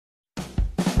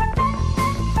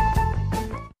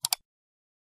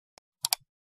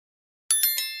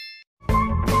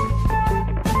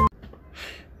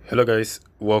Hello guys,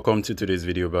 welcome to today's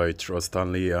video by Trust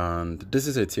Stanley, and this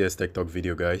is a TS Tech Talk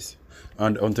video guys.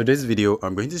 And on today's video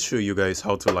I'm going to show you guys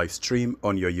how to live stream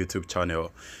on your YouTube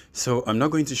channel. So I'm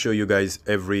not going to show you guys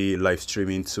every live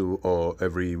streaming tool or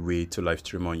every way to live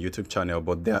stream on YouTube channel,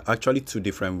 but there are actually two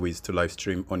different ways to live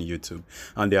stream on YouTube,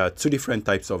 and there are two different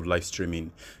types of live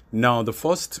streaming. Now, the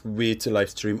first way to live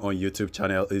stream on YouTube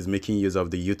channel is making use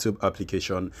of the YouTube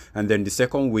application, and then the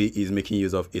second way is making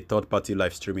use of a third-party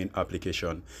live streaming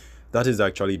application. That is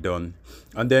actually done.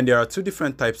 And then there are two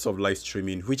different types of live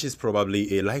streaming, which is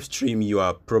probably a live stream you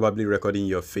are probably recording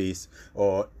your face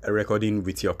or recording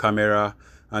with your camera.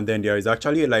 And then there is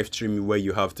actually a live stream where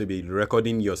you have to be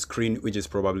recording your screen, which is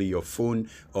probably your phone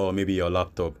or maybe your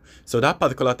laptop. So that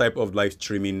particular type of live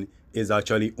streaming is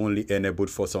actually only enabled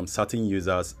for some certain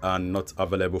users and not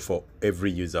available for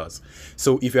every users.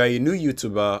 So if you are a new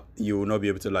YouTuber, you will not be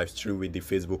able to live stream with the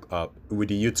Facebook app, with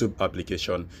the YouTube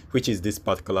application, which is this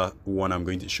particular one I'm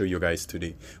going to show you guys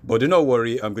today. But do not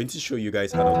worry, I'm going to show you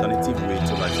guys an alternative way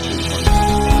to live stream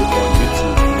on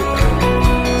YouTube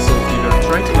later. So if you're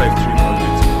trying to live stream on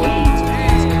YouTube, all you need to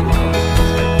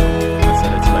do is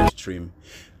select live stream.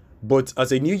 But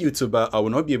as a new YouTuber, I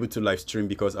will not be able to live stream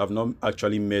because I've not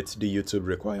actually met the YouTube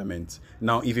requirements.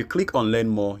 Now, if you click on Learn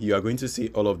More, you are going to see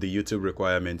all of the YouTube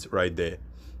requirements right there.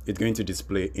 It's going to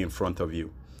display in front of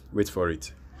you. Wait for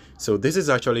it. So this is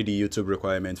actually the YouTube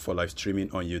requirement for live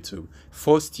streaming on YouTube.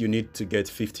 First, you need to get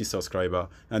 50 subscribers.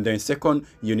 And then second,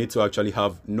 you need to actually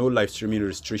have no live streaming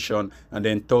restriction. And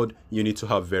then third, you need to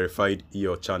have verified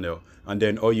your channel. And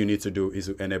then all you need to do is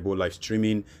to enable live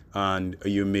streaming, and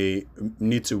you may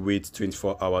need to wait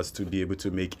 24 hours to be able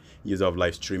to make use of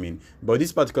live streaming. But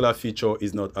this particular feature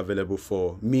is not available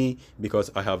for me because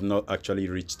I have not actually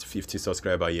reached 50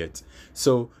 subscribers yet.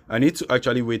 So I need to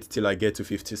actually wait till I get to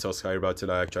 50 subscribers till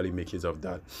I actually make use of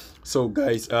that. So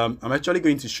guys, I'm actually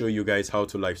going to show you guys how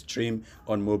to live stream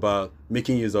on mobile,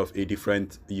 making use of a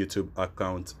different YouTube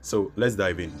account. So let's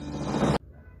dive in.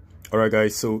 Alright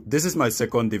guys, so this is my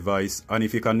second device, and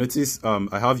if you can notice,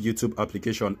 I have YouTube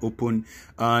application open,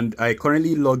 and I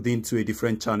currently logged into a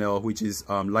different channel, which is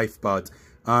LifePath.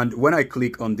 And when I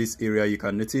click on this area, you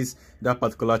can notice that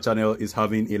particular channel is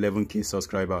having 11k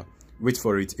subscriber. Wait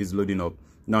for it, is loading up.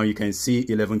 Now you can see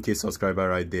 11k subscriber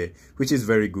right there, which is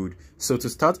very good. So to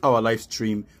start our live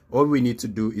stream, all we need to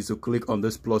do is to click on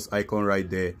this plus icon right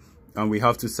there, and we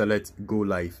have to select Go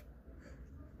Live.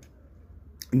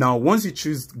 Now, once you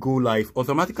choose Go Live,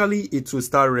 automatically it will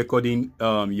start recording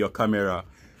your camera.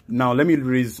 Now, let me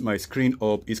raise my screen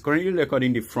up. It's currently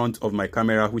recording the front of my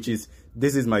camera, which is,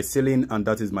 this is my ceiling and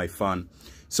that is my fan.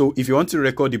 So if you want to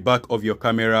record the back of your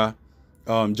camera,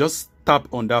 just tap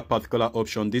on that particular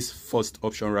option, this first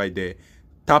option right there.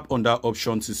 Tap on that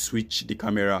option to switch the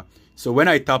camera. So when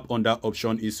I tap on that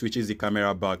option, it switches the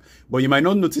camera back. But you might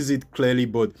not notice it clearly,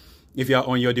 but if you are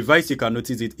on your device, you can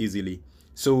notice it easily.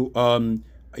 So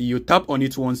you tap on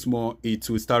it once more, it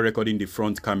will start recording the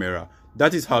front camera.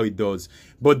 That is how it does.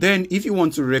 But then if you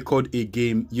want to record a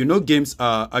game, you know games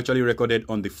are actually recorded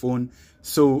on the phone.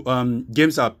 So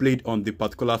games are played on the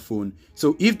particular phone.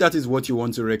 So if that is what you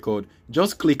want to record,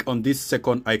 just click on this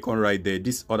second icon right there,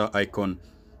 this other icon,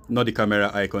 not the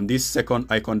camera icon, this second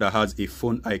icon that has a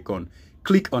phone icon.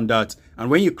 Click on that, and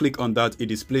when you click on that, it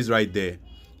displays right there.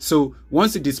 So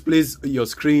once it displays your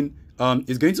screen,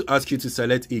 it's going to ask you to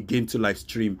select a game to live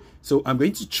stream. So I'm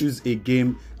going to choose a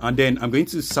game, and then I'm going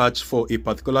to search for a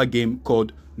particular game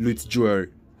called Loot Jewelry.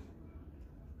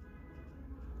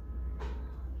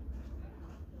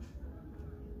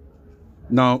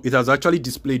 Now it has actually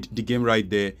displayed the game right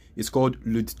there. It's called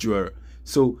Loot Jewelry.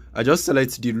 So I just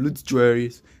select the Loot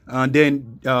Jewelries, and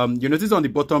then you notice on the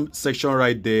bottom section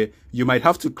right there, you might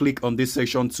have to click on this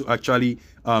section to actually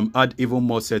add even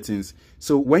more settings.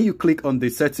 So when you click on the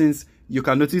settings, you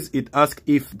can notice it asks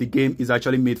if the game is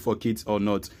actually made for kids or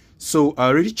not. So I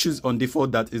already choose on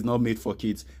default that is not made for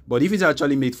kids, but if it's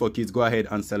actually made for kids, go ahead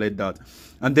and select that.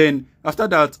 And then after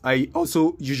that, I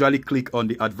also usually click on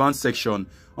the advanced section.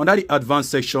 Under the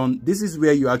advanced section, this is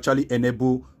where you actually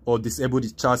enable or disable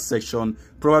the chat section.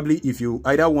 Probably if you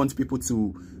either want people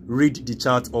to read the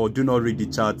chat or do not read the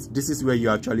chat, this is where you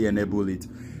actually enable it.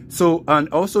 So, and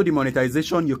also the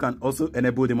monetization, you can also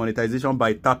enable the monetization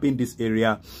by tapping this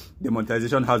area. The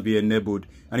monetization has been enabled.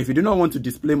 And if you do not want to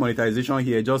display monetization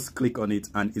here, just click on it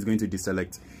and it's going to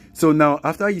deselect. So now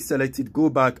after you select it, go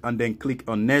back and then click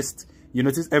on next. You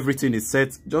notice everything is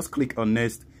set. Just click on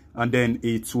next, and then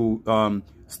it will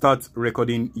start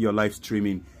recording your live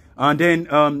streaming. And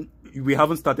then we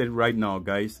haven't started right now,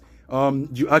 guys.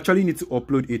 You actually need to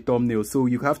upload a thumbnail, so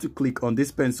you have to click on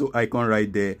this pencil icon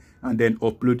right there and then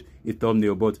upload a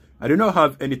thumbnail. But I do not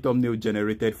have any thumbnail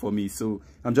generated for me, so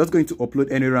I'm just going to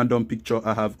upload any random picture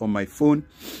I have on my phone.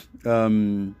 Let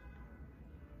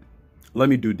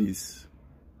me do this.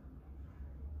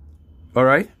 All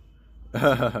right.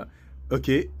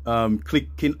 Okay,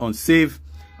 clicking on save,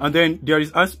 and then there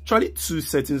is actually two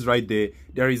settings right there.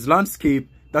 There is landscape,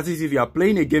 that is if you are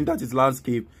playing a game that is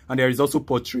landscape, and there is also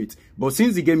portrait. But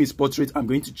since the game is portrait, I'm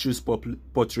going to choose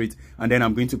portrait, and then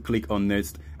I'm going to click on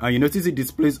next. And you notice it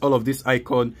displays all of this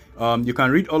icon. You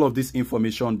can read all of this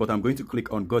information, but I'm going to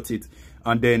click on got it,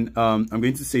 and then I'm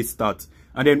going to say start.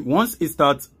 And then once it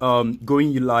starts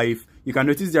going live, you can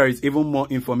notice there is even more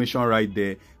information right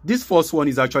there. This first one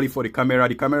is actually for the camera.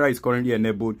 The camera is currently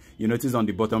enabled, you notice on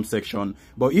the bottom section.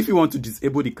 But if you want to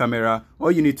disable the camera,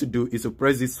 all you need to do is to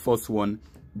press this first one,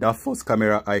 that first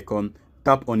camera icon,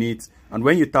 tap on it, and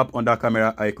when you tap on that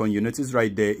camera icon, you notice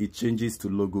right there it changes to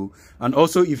logo. And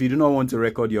also, if you do not want to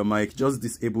record your mic, just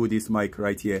disable this mic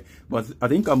right here. But I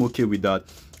think I'm okay with that.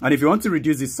 And if you want to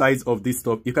reduce the size of this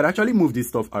stuff, you can actually move this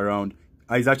stuff around.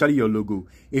 It's actually your logo.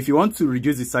 If you want to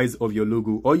reduce the size of your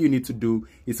logo, all you need to do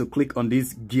is to click on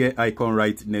this gear icon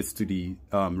right next to the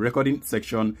recording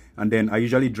section, and then I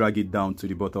usually drag it down to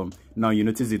the bottom. Now you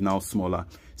notice it now smaller.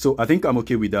 So I think I'm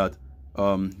okay with that.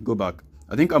 Go back.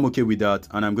 I think I'm okay with that,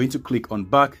 and I'm going to click on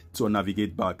back to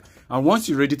navigate back. And once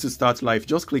you're ready to start live,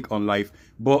 just click on live.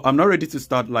 But I'm not ready to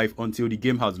start live until the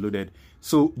game has loaded.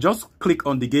 So just click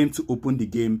on the game to open the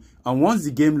game, and once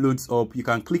the game loads up, you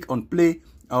can click on play,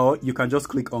 or you can just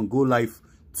click on go live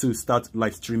to start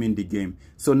live streaming the game.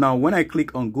 So now when I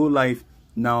click on go live,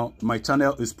 now my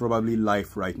channel is probably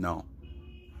live right now.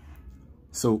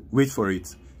 So wait for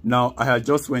it. Now I had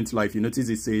just went live. You notice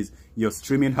it says your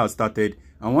streaming has started,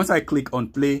 and once I click on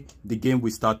play, the game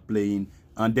will start playing,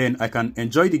 and then I can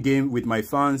enjoy the game with my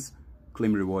fans.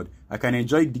 Claim reward. I can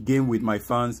enjoy the game with my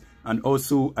fans, and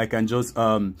also I can just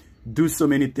do so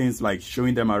many things like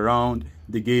showing them around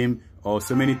the game, or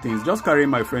so many things, just carrying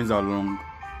my friends along.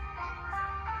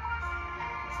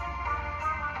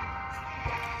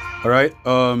 All right,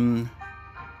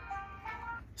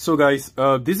 so guys,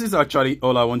 this is actually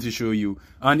all I want to show you.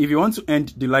 And if you want to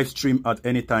end the live stream at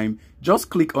any time, just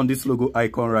click on this logo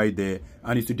icon right there,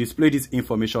 and it will display this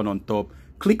information on top.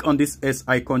 Click on this S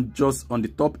icon just on the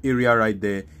top area right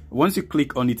there. Once you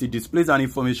click on it, it displays an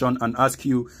information and asks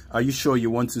you, are you sure you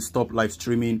want to stop live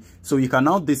streaming? So you can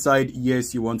now decide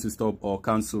yes, you want to stop or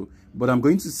cancel. But I'm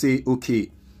going to say okay.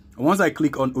 Once I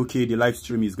click on okay, the live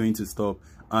stream is going to stop,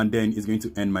 and then it's going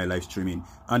to end my live streaming.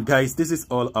 And guys, this is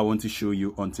all I want to show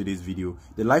you on today's video.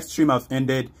 The live stream has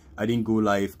ended. I didn't go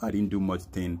live, I didn't do much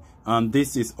thing, and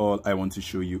this is all I want to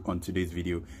show you on today's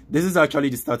video. This is actually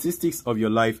the statistics of your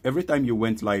life. Every time you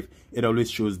went live, it always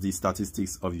shows the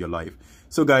statistics of your life.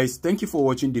 So guys, thank you for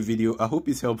watching the video. I hope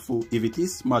it's helpful. If it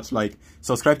is, smash like,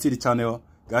 subscribe to the channel.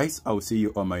 Guys, I will see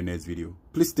you on my next video.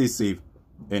 Please stay safe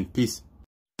and peace.